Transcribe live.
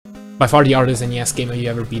By far the hardest NES game I've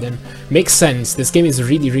ever beaten. Makes sense, this game is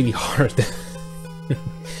really, really hard.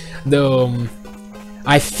 Though,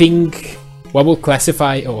 I think what will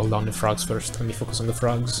classify... Oh, hold on, the frogs first. Let me focus on the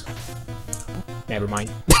frogs. Never mind.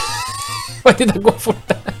 Why did I go for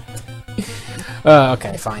that?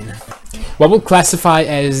 Okay, fine. What will classify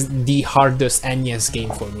as the hardest NES game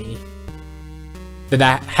for me that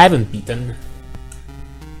I haven't beaten,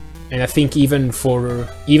 and I think even for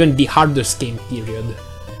the hardest game period,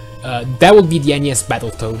 that would be the NES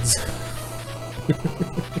Battletoads.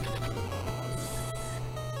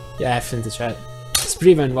 Yeah, F in the chat.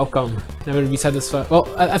 Spreven, welcome. Never be satisfied. Well,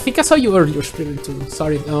 I think I saw you earlier, Spreven, too.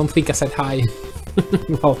 Sorry, I don't think I said hi.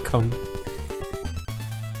 Welcome.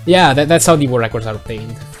 Yeah, that's how the war records are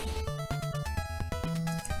obtained.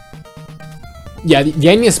 Yeah,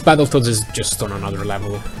 the NES Battletoads is just on another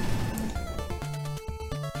level.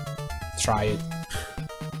 Try it.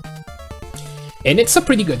 And it's a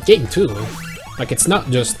pretty good game too. Like, it's not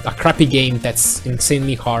just a crappy game that's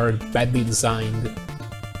insanely hard, badly designed.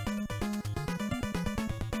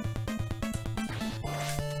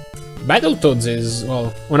 Battletoads is,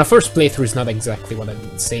 well, on a first playthrough is not exactly what I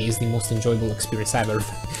would say is the most enjoyable experience ever.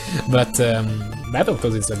 But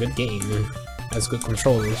Battletoads is a good game. Has good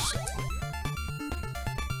controls.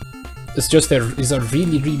 It's just it's a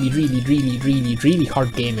really, really, really, really, really, really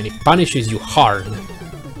hard game, and it punishes you hard.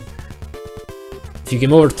 If you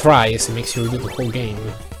game over thrice, it makes you redo the whole game.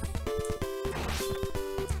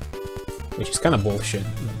 Which is kind of bullshit.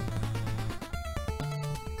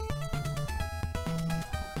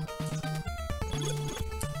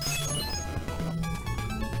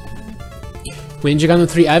 Ninja Gaiden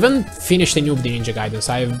 3, I haven't finished any of the Ninja Gaidens.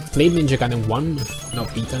 I've played Ninja Gaiden 1,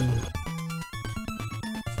 not beaten.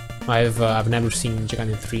 I've never seen Ninja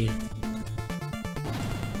Gaiden 3.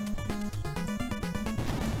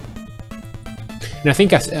 And I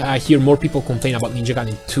think I hear more people complain about Ninja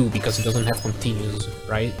Gaiden 2 because it doesn't have continues,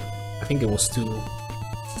 right? I think it was 2.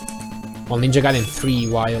 Well, Ninja Gaiden 3,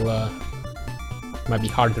 while might be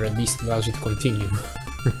harder, at least allows you to continue.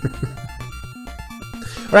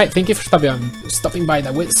 Alright, thank you for stopping by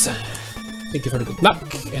the Wiz. Thank you for the good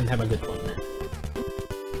luck, and have a good one.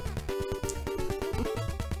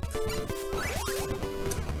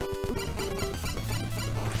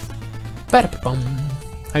 Ba-da-ba-bum.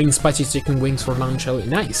 Having spicy chicken wings for lunch,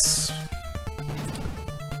 nice.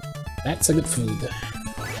 That's a good food.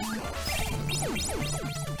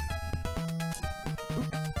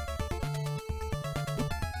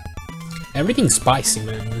 Everything's spicy,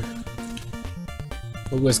 man.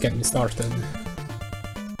 Always get me started.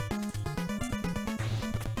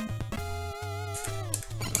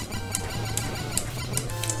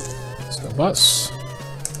 Let's go bus.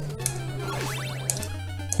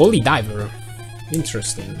 Holy Diver.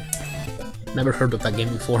 Interesting. Never heard of that game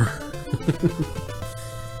before.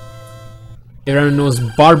 Everyone knows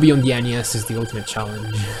Barbie on the NES is the ultimate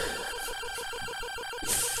challenge.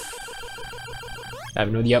 I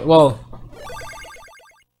have no idea. Well,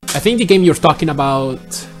 I think the game you're talking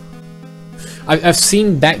about... I've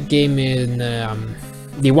seen that game in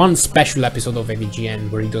the one special episode of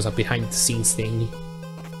AVGN where he does a behind-the-scenes thing.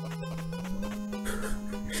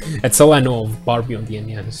 That's all I know of Barbie on the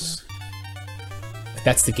NES.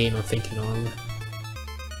 That's the game I'm thinking of.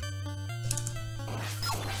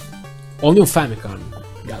 Only on Famicom.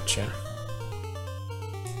 Gotcha.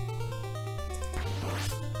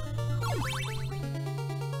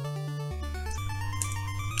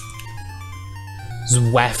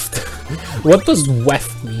 Zweft. What does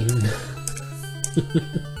Zweft mean?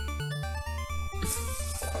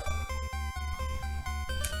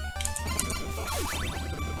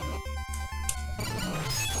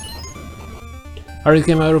 Hardest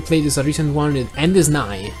game I ever played is a recent one, and is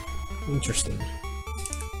nigh. Interesting.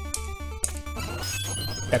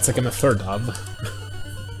 That's like I'm a third of.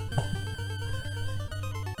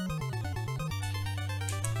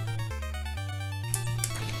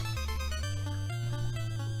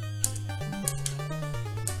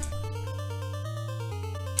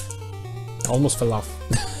 Almost fell off.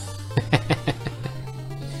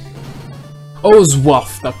 Oh,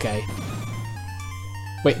 Zwaft, okay.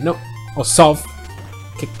 Wait, no. Oh, Sov.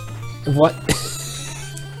 Okay. What?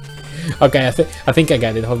 Okay, I think I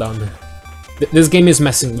get it, hold on. This game is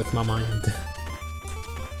messing with my mind.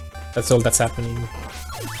 That's all that's happening.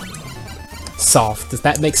 Soft,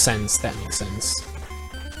 that makes sense, that makes sense.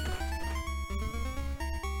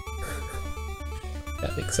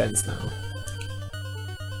 That makes sense now.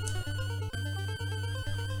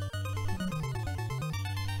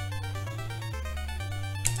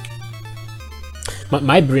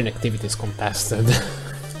 My brain activity is contested.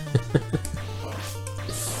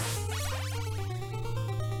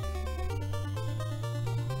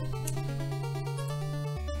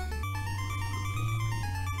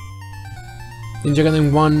 Ninja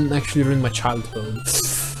Gaiden 1 actually ruined my childhood.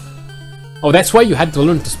 Oh, that's why you had to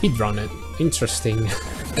learn to speedrun it. Interesting.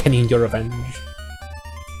 Getting your revenge.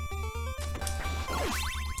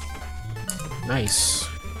 Nice.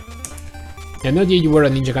 I had no idea you were a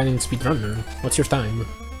Ninja Gaiden speedrunner. What's your time?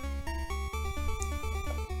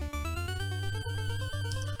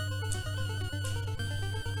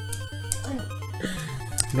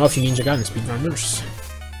 I know a few Ninja Gaiden speedrunners.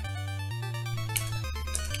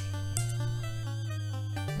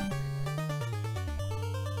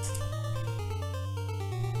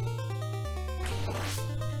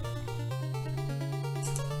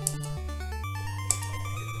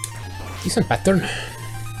 Decent pattern.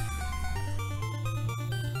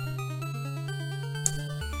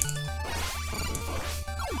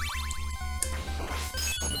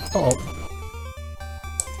 Uh-oh.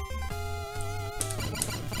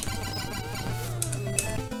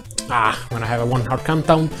 Ah, when I have a 1 heart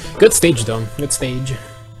countdown. Good stage though, good stage. You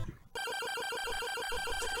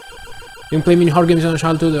can play mini hard games on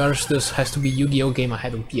childhood, or this has to be Yu-Gi-Oh game I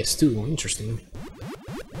had on PS2. Interesting.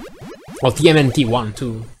 Well, TMNT 1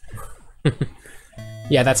 too.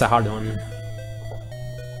 Yeah, that's a hard one.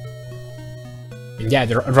 And yeah,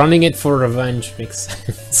 running it for revenge makes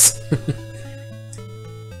sense.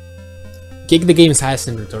 Kick the game's ass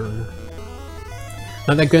in return.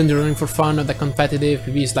 Not that good, running for fun, not that competitive.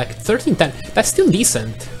 PB is like 1310. That's still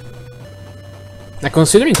decent. Like,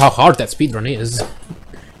 considering how hard that speedrun is.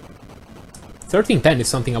 1310 is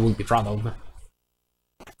something I would be proud of.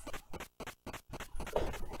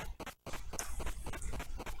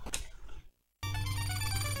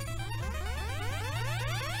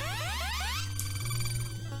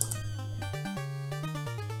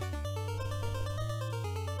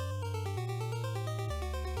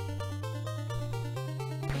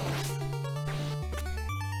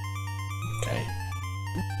 Okay.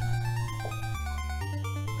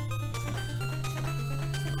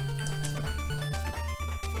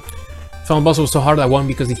 Final boss was so hard I won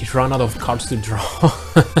because he ran out of cards to draw.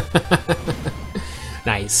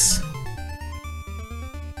 Nice.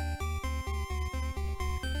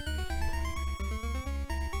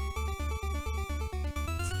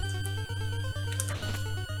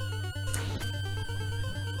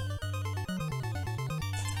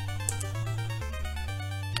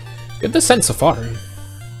 Good descent so far.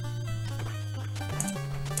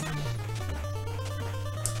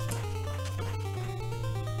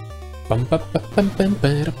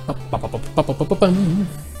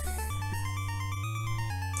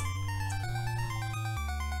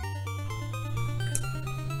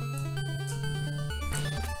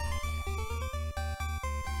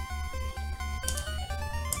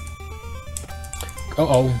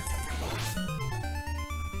 Uh-oh.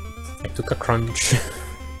 I took a crunch.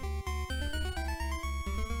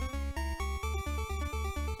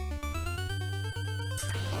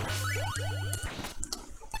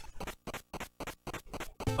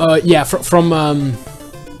 Yeah, from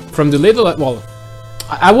the little, well,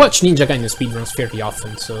 I watch Ninja Gaiden speedruns fairly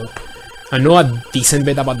often, so I know a decent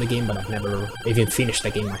bit about the game, but I've never even finished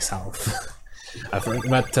the game myself. But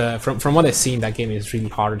from what I've seen, that game is really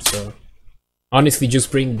hard, so honestly,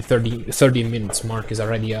 just bringing the 30 minutes mark is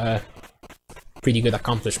already a pretty good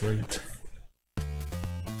accomplishment.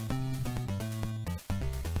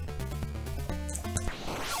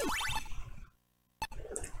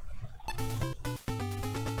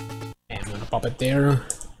 Pop it there.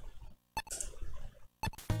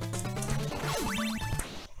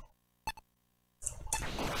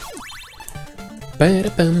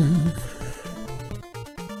 Ba-da-bum.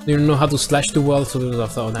 You don't know how to slash too well, so there's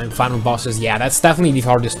also final bosses. Yeah, that's definitely the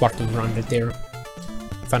hardest part of the run right there.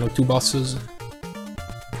 Final 2 bosses.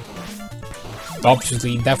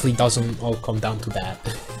 Obviously, it definitely doesn't all come down to that.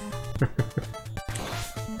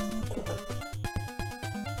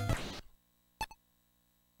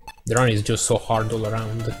 The run is just so hard all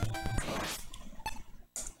around.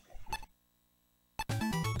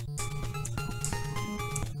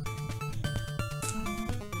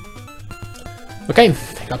 Okay,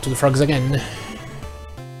 got to the frogs again.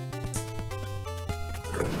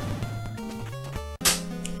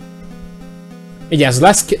 Yeah,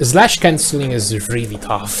 slash cancelling is really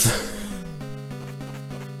tough.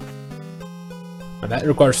 But that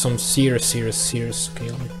requires some serious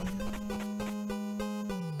skill.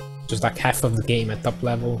 Just like half of the game at top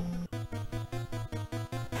level.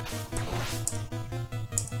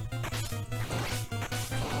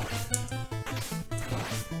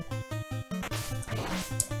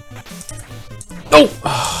 Oh!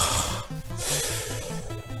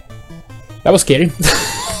 That was scary.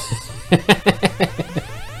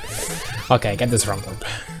 Okay, get this wrong up.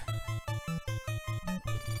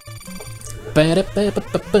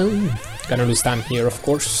 Gonna lose time here, of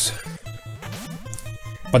course.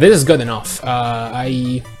 But this is good enough.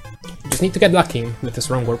 I just need to get lucky with this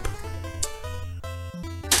wrong warp.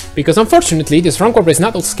 Because unfortunately, this wrong warp is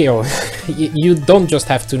not all skill. You don't just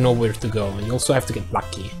have to know where to go, you also have to get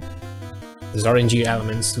lucky. There's RNG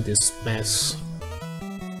elements to this mess.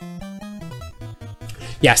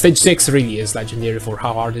 Yeah, stage 6 really is legendary for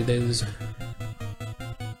how hard it is.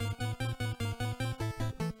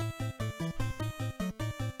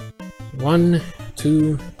 One,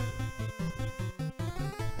 two...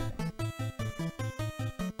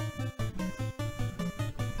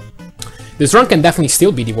 This run can definitely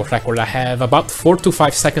still be the world record. I have about 4 to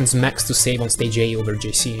 5 seconds max to save on stage A over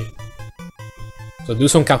JC. So do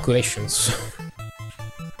some calculations.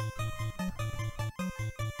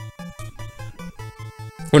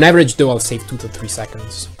 On average though, I'll save 2 to 3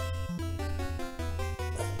 seconds.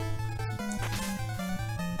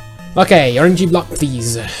 Okay, RNG block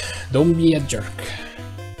please. Don't be a jerk.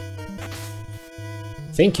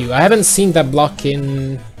 Thank you. I haven't seen that block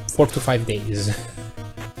in 4 to 5 days.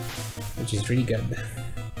 Which is really good.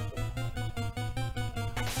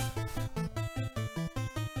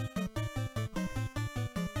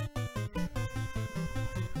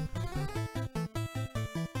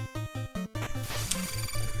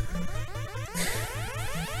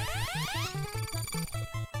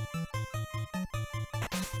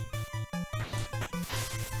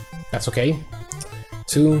 That's okay.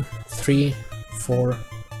 2, 3, 4,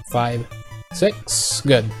 5, 6.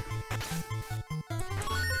 Good.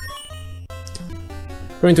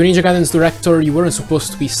 According to Ninja Gaiden's director, you weren't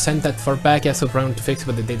supposed to be sent that far back as of round to fix it,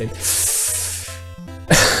 but they did it.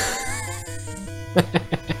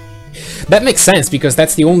 That makes sense, because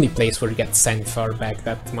that's the only place where you get sent far back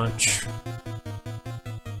that much.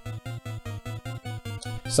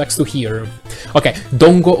 Sucks to hear. Okay,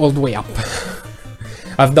 don't go all the way up.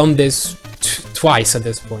 I've done this twice at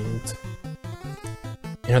this point.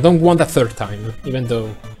 And I don't want a third time, even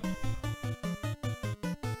though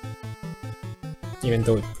there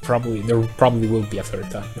probably will be a third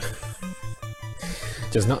time.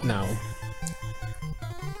 Just not now.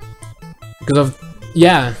 Because of...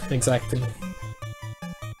 yeah, exactly.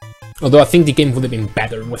 Although I think the game would have been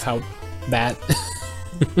better without that.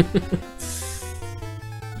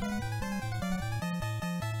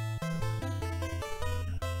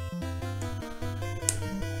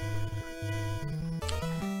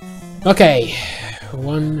 Okay,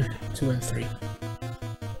 1, 2, and 3.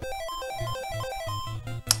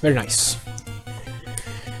 Very nice.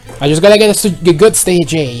 I just gotta get a good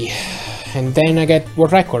stage A, and then I get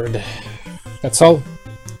world record. That's all.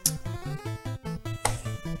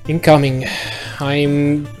 Incoming.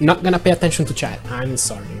 I'm not gonna pay attention to chat. I'm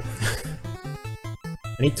sorry.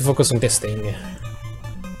 I need to focus on this thing.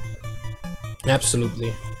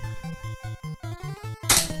 Absolutely.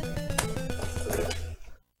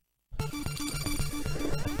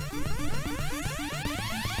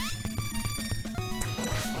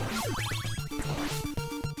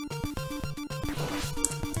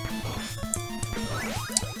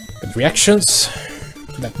 Reactions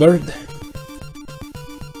to that bird.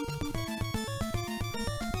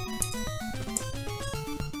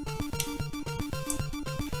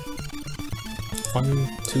 One,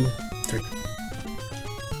 two, three.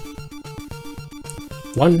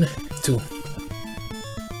 1, 2.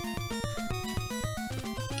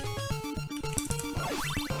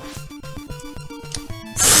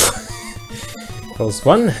 Close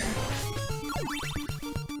one.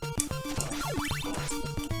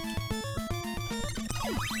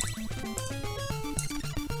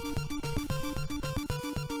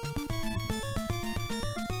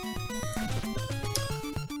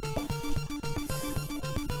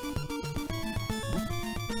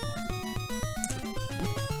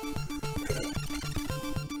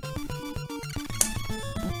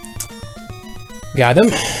 Got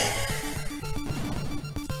him.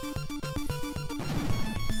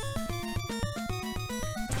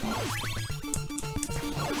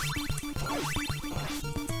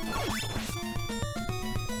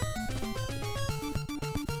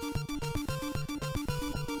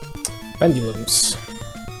 Pendulums.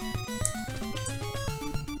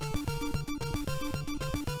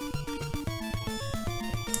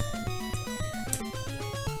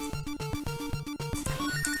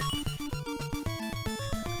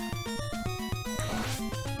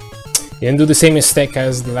 You didn't do the same mistake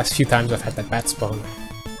as the last few times I've had that bat spawn.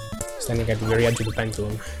 Standing at the very edge of the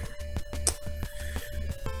pendulum.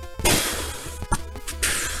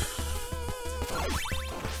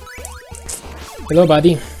 Hello,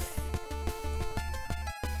 buddy.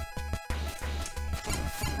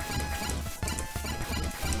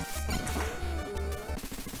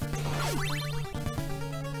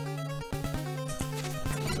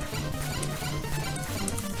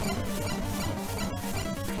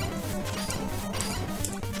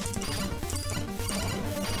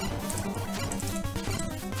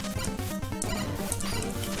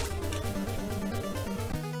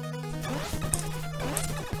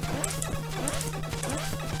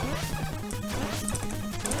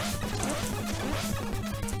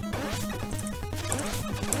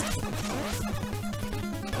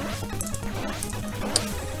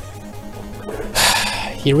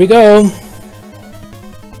 Here we go.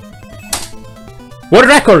 World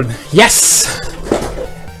record! Yes!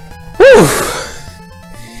 Woo!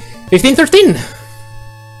 15-13.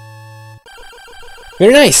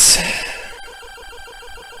 Very nice.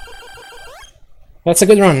 That's a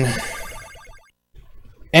good run.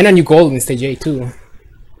 And a new gold in stage 8 too.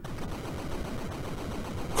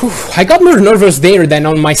 Whew, I got more nervous there than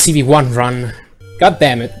on my CV1 run. God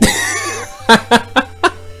damn it.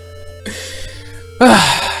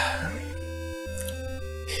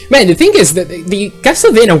 Man, the thing is that the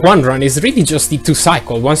Castlevania 1 run is really just the 2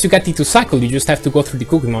 cycle. Once you get the 2 cycle, you just have to go through the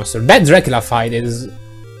Cookie Monster. That Dracula fight is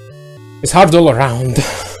hard all around.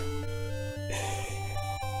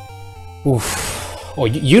 Oof. Oh,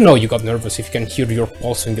 you know you got nervous if you can hear your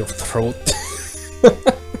pulse in your throat.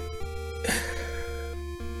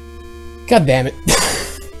 God damn it.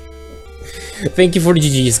 Thank you for the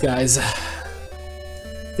GG's, guys.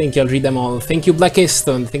 Thank you, I'll read them all. Thank you, Black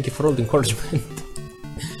Easton. Thank you for all the encouragement.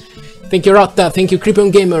 Thank you, Rotta. Thank you,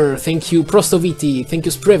 Creepion Gamer. Thank you, Prostoviti. Thank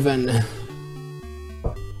you, Spriven.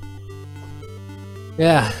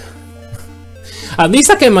 Yeah. At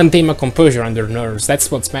least I can maintain my composure under nerves.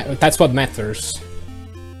 That's what matters.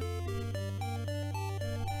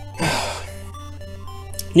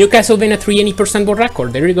 New Castlevania 3 80% world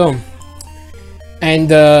record. There you go.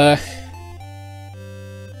 And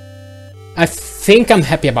I think I'm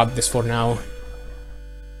happy about this for now.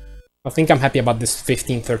 I think I'm happy about this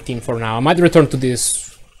 15-13 for now. I might return to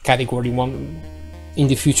this category one in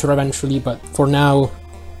the future eventually, but for now,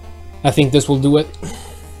 I think this will do it.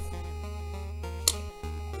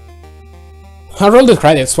 I'll roll the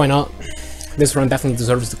credits, why not? This run definitely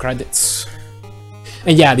deserves the credits.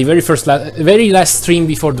 And yeah, the very last stream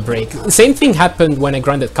before the break. Same thing happened when I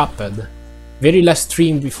grinded Cuphead. Very last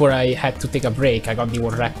stream before I had to take a break, I got the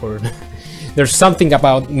world record. There's something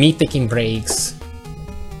about me taking breaks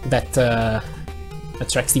that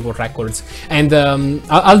attracts the world records. And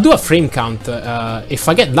I'll do a frame count. If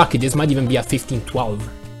I get lucky, this might even be a 15-12.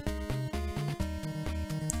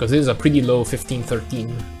 Because this is a pretty low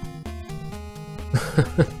 15-13.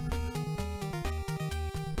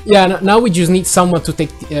 Yeah, now we just need someone to take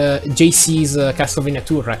JC's Castlevania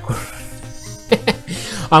 2 record.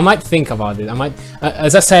 I might think about it. I might,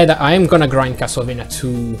 as I said, I am gonna grind Castlevania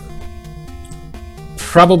 2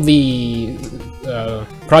 probably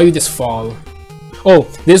this fall. Oh,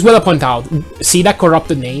 this will I point out. See that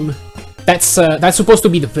corrupted name? That's supposed to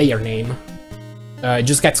be the player name. It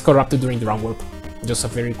just gets corrupted during the run warp. Just a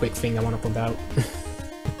very quick thing I want to point out.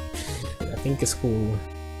 I think it's cool.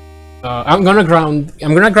 I'm gonna grind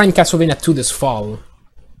Castlevania 2 this fall,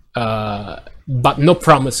 but no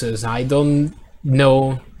promises. I don't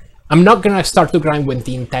know. I'm not gonna start to grind with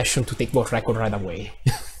the intention to take world record right away.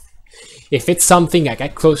 If it's something I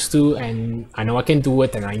get close to and I know I can do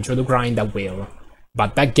it and I enjoy the grind, I will.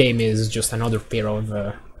 But that game is just another pair of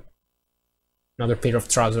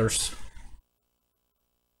trousers.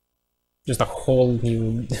 Just a whole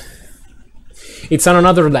new. It's on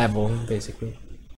another level, basically.